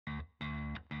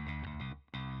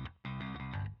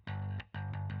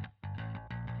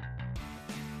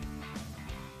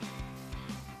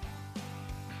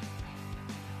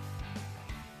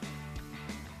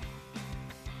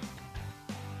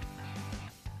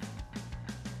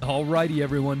Alrighty,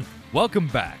 everyone, welcome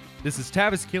back. This is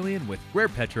Tavis Killian with Rare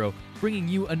Petro, bringing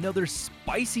you another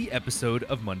spicy episode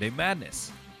of Monday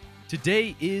Madness.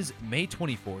 Today is May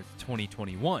 24th,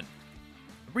 2021.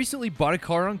 I recently bought a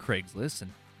car on Craigslist,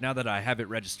 and now that I have it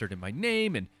registered in my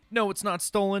name and no, it's not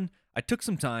stolen, I took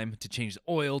some time to change the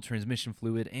oil, transmission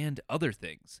fluid, and other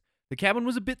things. The cabin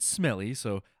was a bit smelly,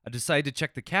 so I decided to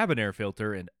check the cabin air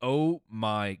filter, and oh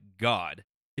my god.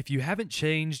 If you haven't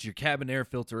changed your cabin air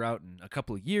filter out in a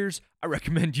couple of years, I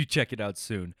recommend you check it out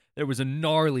soon. There was a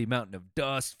gnarly mountain of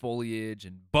dust, foliage,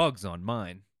 and bugs on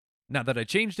mine. Now that I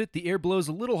changed it, the air blows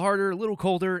a little harder, a little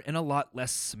colder, and a lot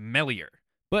less smellier.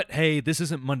 But hey, this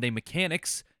isn't Monday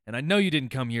Mechanics, and I know you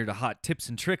didn't come here to hot tips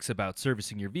and tricks about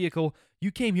servicing your vehicle.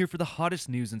 You came here for the hottest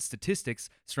news and statistics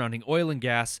surrounding oil and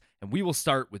gas, and we will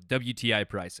start with WTI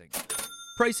pricing.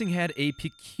 Pricing had a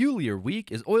peculiar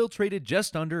week as oil traded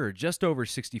just under or just over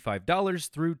 $65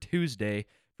 through Tuesday.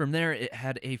 From there, it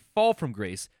had a fall from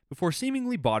grace before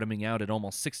seemingly bottoming out at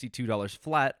almost $62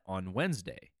 flat on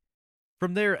Wednesday.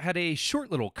 From there, it had a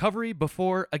short little recovery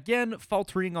before again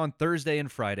faltering on Thursday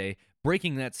and Friday,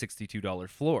 breaking that $62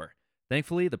 floor.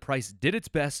 Thankfully, the price did its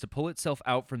best to pull itself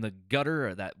out from the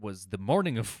gutter that was the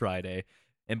morning of Friday,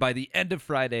 and by the end of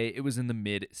Friday, it was in the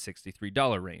mid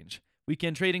 $63 range.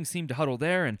 Weekend trading seemed to huddle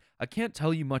there, and I can't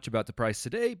tell you much about the price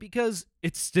today because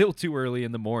it's still too early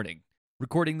in the morning.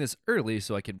 Recording this early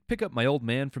so I can pick up my old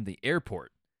man from the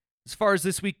airport. As far as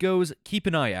this week goes, keep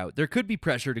an eye out. There could be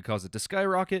pressure to cause it to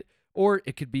skyrocket, or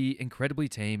it could be incredibly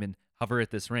tame and hover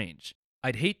at this range.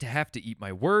 I'd hate to have to eat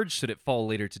my words should it fall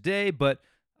later today, but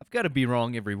I've got to be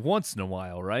wrong every once in a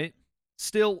while, right?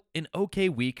 Still, an okay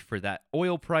week for that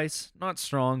oil price. Not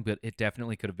strong, but it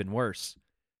definitely could have been worse.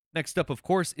 Next up, of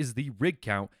course, is the rig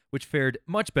count, which fared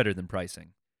much better than pricing.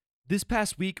 This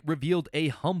past week revealed a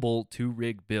humble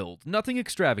 2-rig build. Nothing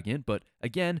extravagant, but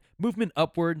again, movement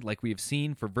upward like we have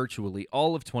seen for virtually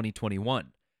all of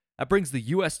 2021. That brings the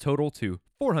US total to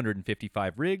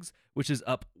 455 rigs, which is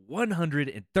up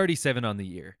 137 on the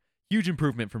year. Huge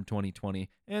improvement from 2020,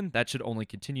 and that should only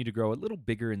continue to grow a little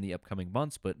bigger in the upcoming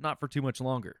months, but not for too much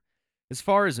longer. As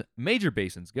far as major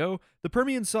basins go, the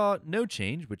Permian saw no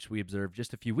change, which we observed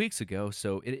just a few weeks ago,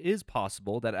 so it is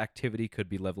possible that activity could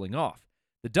be leveling off.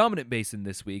 The dominant basin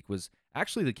this week was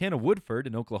actually the Canna-Woodford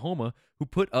in Oklahoma, who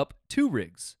put up 2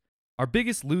 rigs. Our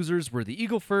biggest losers were the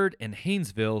Eagle Ford and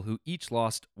Haynesville, who each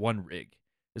lost 1 rig.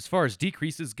 As far as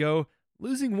decreases go,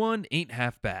 losing 1 ain't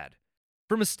half bad.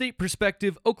 From a state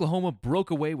perspective, Oklahoma broke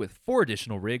away with 4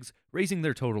 additional rigs, raising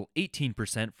their total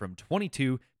 18% from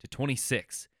 22 to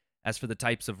 26. As for the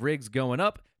types of rigs going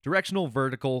up, directional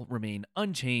vertical remain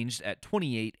unchanged at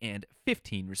 28 and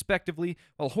 15 respectively,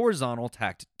 while horizontal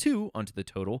tacked 2 onto the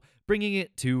total, bringing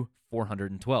it to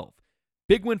 412.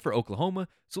 Big win for Oklahoma,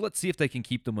 so let's see if they can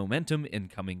keep the momentum in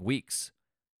coming weeks.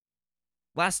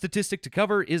 Last statistic to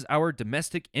cover is our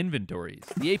domestic inventories.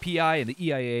 The API and the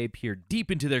EIA peered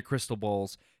deep into their crystal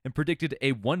balls and predicted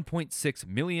a 1.6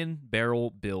 million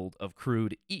barrel build of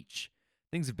crude each.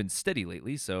 Things have been steady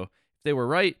lately, so if they were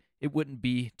right, it wouldn't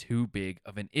be too big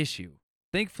of an issue.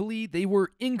 Thankfully, they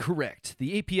were incorrect.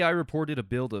 The API reported a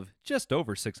build of just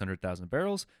over 600,000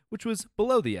 barrels, which was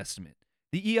below the estimate.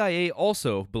 The EIA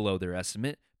also below their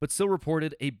estimate, but still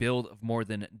reported a build of more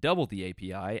than double the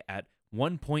API at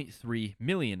 1.3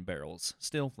 million barrels,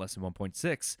 still less than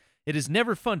 1.6. It is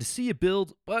never fun to see a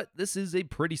build, but this is a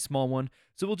pretty small one,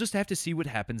 so we'll just have to see what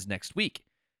happens next week.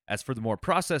 As for the more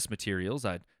processed materials,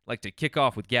 I'd like to kick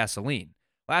off with gasoline.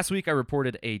 Last week, I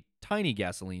reported a tiny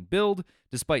gasoline build,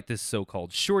 despite this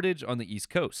so-called shortage on the East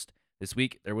Coast. This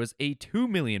week, there was a 2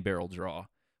 million barrel draw.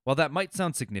 While that might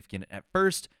sound significant at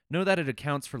first, know that it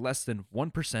accounts for less than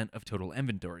 1% of total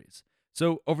inventories.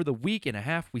 So, over the week and a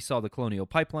half we saw the Colonial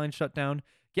Pipeline shut down,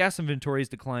 gas inventories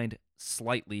declined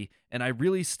slightly, and I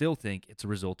really still think it's a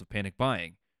result of panic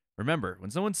buying. Remember,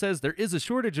 when someone says there is a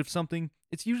shortage of something,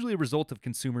 it's usually a result of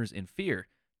consumers in fear.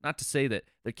 Not to say that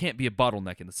there can't be a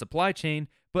bottleneck in the supply chain,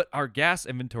 but our gas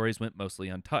inventories went mostly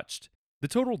untouched. The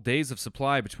total days of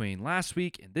supply between last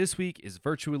week and this week is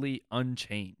virtually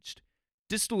unchanged.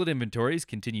 Distillate inventories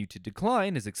continue to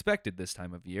decline as expected this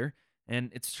time of year,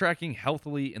 and it's tracking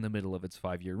healthily in the middle of its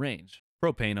 5-year range.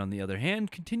 Propane, on the other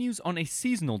hand, continues on a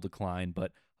seasonal decline,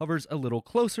 but hovers a little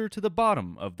closer to the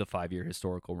bottom of the 5-year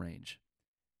historical range.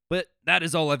 But that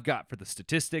is all I've got for the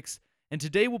statistics. And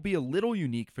today will be a little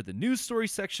unique for the news story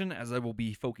section as I will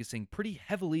be focusing pretty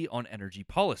heavily on energy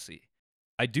policy.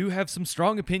 I do have some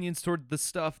strong opinions toward this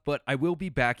stuff, but I will be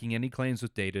backing any claims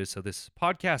with data so this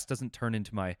podcast doesn't turn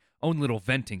into my own little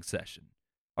venting session.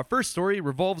 Our first story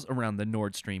revolves around the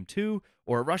Nord Stream 2,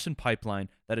 or a Russian pipeline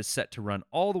that is set to run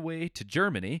all the way to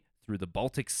Germany through the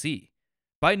Baltic Sea.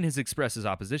 Biden has expressed his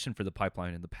opposition for the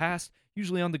pipeline in the past,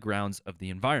 usually on the grounds of the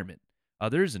environment.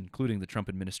 Others, including the Trump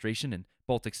administration and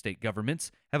Baltic state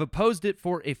governments, have opposed it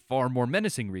for a far more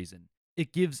menacing reason.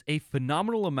 It gives a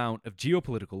phenomenal amount of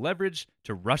geopolitical leverage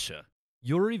to Russia.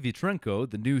 Yuri Vitrenko,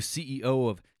 the new CEO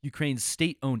of Ukraine's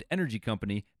state-owned energy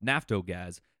company,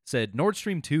 Naftogaz, said Nord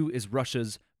Stream 2 is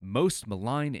Russia's most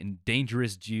malign and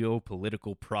dangerous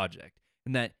geopolitical project,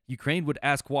 and that Ukraine would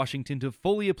ask Washington to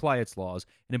fully apply its laws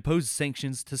and impose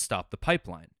sanctions to stop the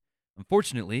pipeline.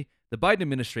 Unfortunately, the Biden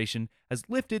administration has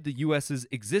lifted the U.S.'s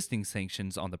existing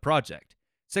sanctions on the project.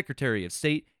 Secretary of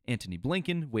State Antony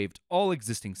Blinken waived all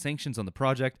existing sanctions on the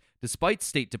project, despite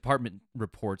State Department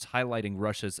reports highlighting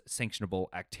Russia's sanctionable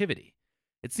activity.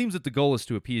 It seems that the goal is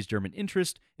to appease German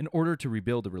interest in order to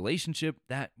rebuild a relationship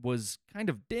that was kind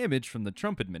of damaged from the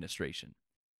Trump administration.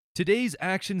 Today's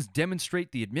actions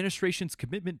demonstrate the administration's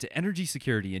commitment to energy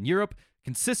security in Europe,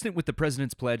 consistent with the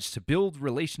president's pledge to build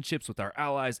relationships with our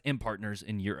allies and partners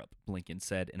in Europe, Blinken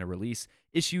said in a release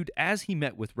issued as he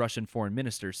met with Russian Foreign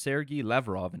Minister Sergei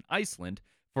Lavrov in Iceland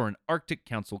for an Arctic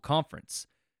Council conference.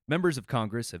 Members of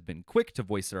Congress have been quick to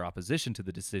voice their opposition to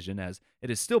the decision, as it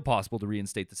is still possible to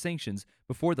reinstate the sanctions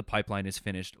before the pipeline is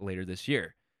finished later this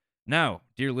year. Now,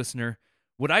 dear listener,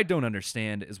 what I don't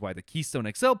understand is why the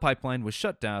Keystone XL pipeline was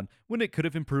shut down when it could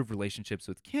have improved relationships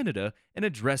with Canada and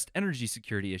addressed energy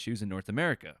security issues in North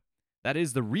America. That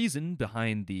is the reason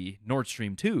behind the Nord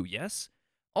Stream 2, yes?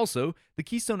 Also, the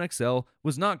Keystone XL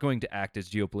was not going to act as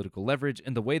geopolitical leverage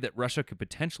in the way that Russia could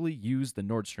potentially use the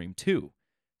Nord Stream 2.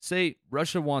 Say,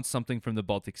 Russia wants something from the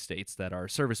Baltic states that are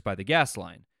serviced by the gas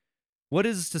line. What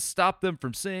is to stop them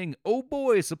from saying, oh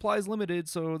boy, supply's limited,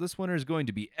 so this winter is going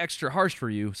to be extra harsh for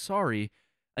you, sorry.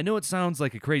 I know it sounds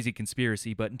like a crazy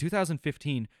conspiracy, but in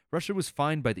 2015, Russia was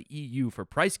fined by the EU for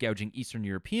price gouging Eastern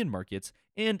European markets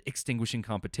and extinguishing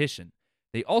competition.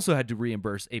 They also had to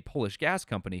reimburse a Polish gas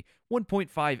company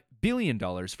 $1.5 billion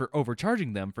for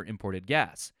overcharging them for imported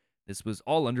gas. This was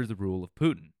all under the rule of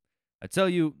Putin. I tell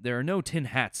you, there are no tin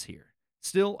hats here.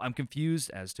 Still, I'm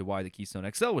confused as to why the Keystone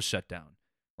XL was shut down.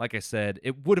 Like I said,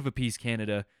 it would have appeased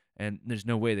Canada, and there's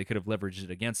no way they could have leveraged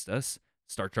it against us.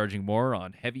 Start charging more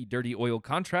on heavy, dirty oil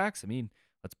contracts? I mean,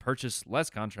 let's purchase less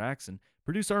contracts and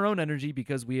produce our own energy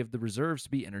because we have the reserves to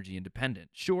be energy independent.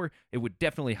 Sure, it would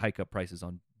definitely hike up prices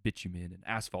on bitumen and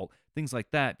asphalt, things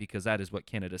like that, because that is what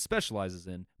Canada specializes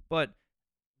in, but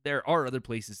there are other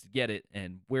places to get it,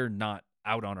 and we're not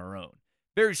out on our own.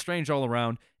 Very strange all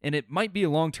around, and it might be a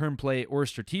long-term play or a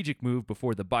strategic move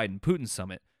before the Biden-Putin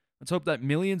summit. Let's hope that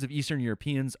millions of Eastern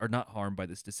Europeans are not harmed by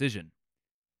this decision.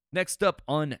 Next up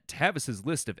on Tavis's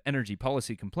list of energy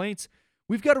policy complaints,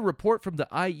 we've got a report from the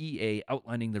IEA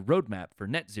outlining the roadmap for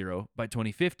net zero by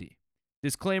 2050.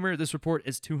 Disclaimer, this report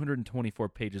is 224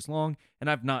 pages long, and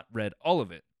I've not read all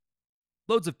of it.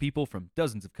 Loads of people from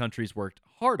dozens of countries worked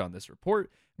hard on this report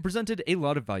and presented a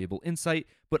lot of valuable insight,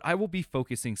 but I will be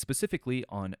focusing specifically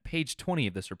on page 20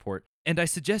 of this report, and I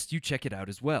suggest you check it out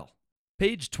as well.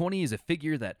 Page 20 is a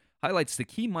figure that highlights the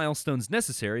key milestones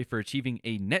necessary for achieving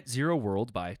a net zero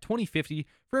world by 2050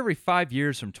 for every 5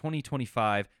 years from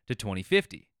 2025 to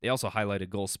 2050. They also highlight a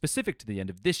goal specific to the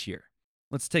end of this year.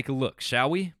 Let's take a look,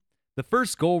 shall we? The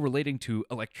first goal relating to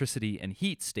electricity and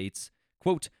heat states,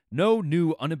 quote, no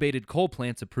new unabated coal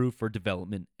plants approved for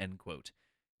development, end quote.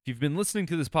 If you've been listening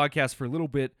to this podcast for a little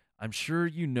bit, I'm sure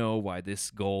you know why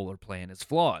this goal or plan is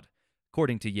flawed.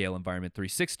 According to Yale Environment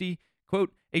 360,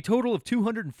 quote, a total of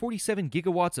 247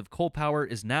 gigawatts of coal power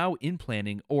is now in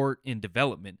planning or in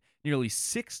development, nearly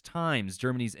 6 times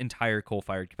Germany's entire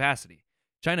coal-fired capacity.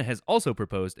 China has also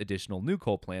proposed additional new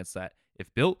coal plants that,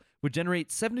 if built, would generate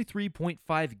 73.5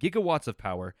 gigawatts of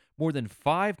power, more than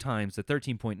 5 times the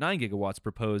 13.9 gigawatts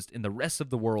proposed in the rest of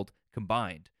the world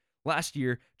combined. Last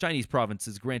year, Chinese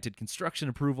provinces granted construction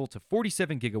approval to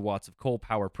 47 gigawatts of coal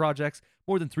power projects,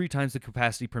 more than 3 times the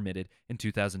capacity permitted in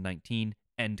 2019,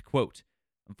 end quote.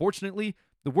 Unfortunately,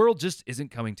 the world just isn't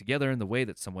coming together in the way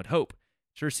that some would hope.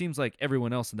 Sure seems like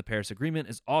everyone else in the Paris Agreement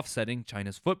is offsetting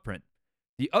China's footprint.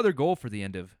 The other goal for the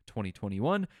end of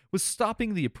 2021 was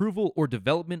stopping the approval or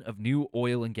development of new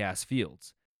oil and gas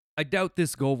fields. I doubt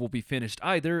this goal will be finished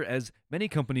either, as many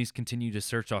companies continue to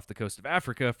search off the coast of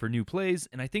Africa for new plays,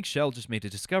 and I think Shell just made a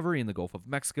discovery in the Gulf of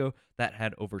Mexico that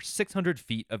had over 600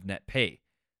 feet of net pay.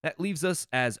 That leaves us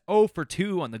as 0 for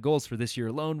 2 on the goals for this year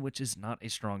alone, which is not a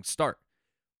strong start.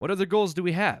 What other goals do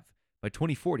we have? By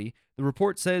 2040, the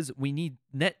report says we need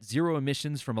net zero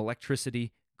emissions from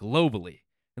electricity globally.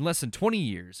 In less than 20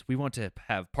 years, we want to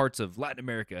have parts of Latin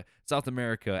America, South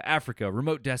America, Africa,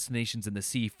 remote destinations in the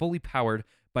sea fully powered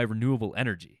by renewable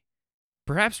energy.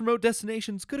 Perhaps remote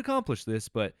destinations could accomplish this,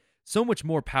 but so much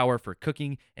more power for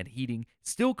cooking and heating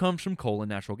still comes from coal and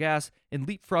natural gas, and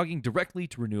leapfrogging directly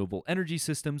to renewable energy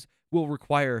systems will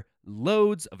require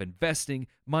loads of investing,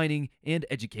 mining, and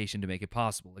education to make it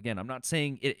possible. Again, I'm not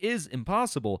saying it is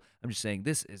impossible, I'm just saying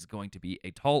this is going to be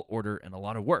a tall order and a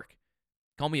lot of work.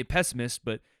 Call me a pessimist,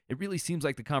 but it really seems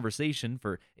like the conversation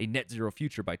for a net zero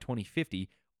future by 2050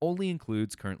 only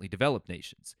includes currently developed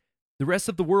nations. The rest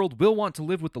of the world will want to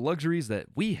live with the luxuries that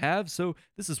we have, so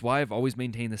this is why I've always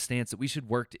maintained the stance that we should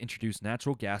work to introduce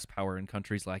natural gas power in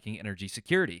countries lacking energy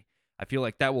security. I feel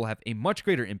like that will have a much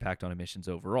greater impact on emissions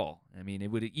overall. I mean,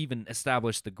 it would even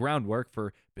establish the groundwork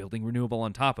for building renewable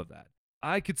on top of that.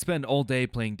 I could spend all day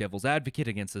playing devil's advocate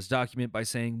against this document by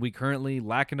saying we currently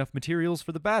lack enough materials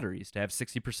for the batteries to have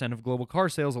 60% of global car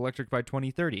sales electric by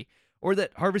 2030, or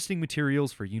that harvesting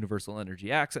materials for universal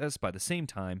energy access by the same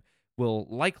time will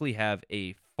likely have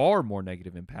a far more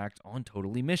negative impact on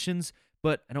total emissions,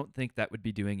 but I don't think that would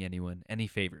be doing anyone any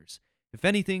favors. If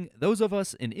anything, those of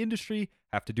us in industry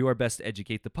have to do our best to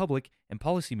educate the public and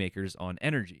policymakers on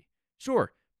energy.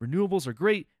 Sure, renewables are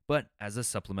great, but as a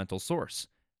supplemental source.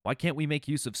 Why can't we make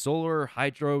use of solar,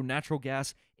 hydro, natural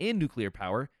gas, and nuclear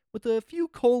power with a few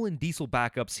coal and diesel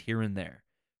backups here and there?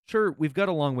 Sure, we've got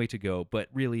a long way to go, but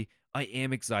really, I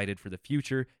am excited for the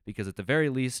future because at the very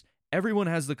least, everyone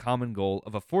has the common goal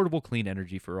of affordable clean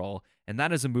energy for all, and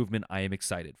that is a movement I am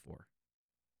excited for.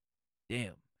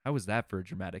 Damn, how was that for a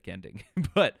dramatic ending?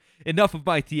 But enough of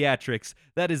my theatrics,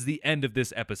 that is the end of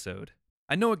this episode.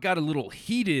 I know it got a little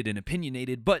heated and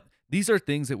opinionated, but these are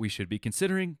things that we should be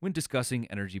considering when discussing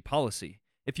energy policy.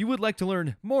 If you would like to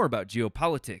learn more about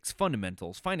geopolitics,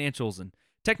 fundamentals, financials, and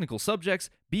technical subjects,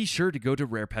 be sure to go to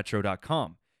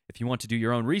rarepetro.com. If you want to do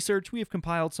your own research, we have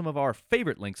compiled some of our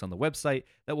favorite links on the website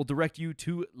that will direct you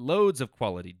to loads of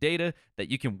quality data that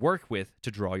you can work with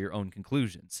to draw your own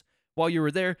conclusions. While you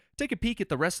are there, take a peek at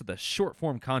the rest of the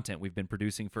short-form content we've been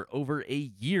producing for over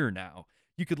a year now.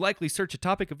 You could likely search a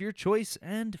topic of your choice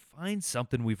and find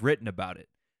something we've written about it.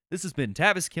 This has been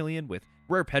Tavis Killian with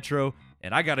Rare Petro,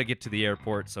 and I gotta get to the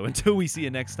airport, so until we see you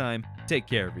next time, take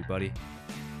care, everybody.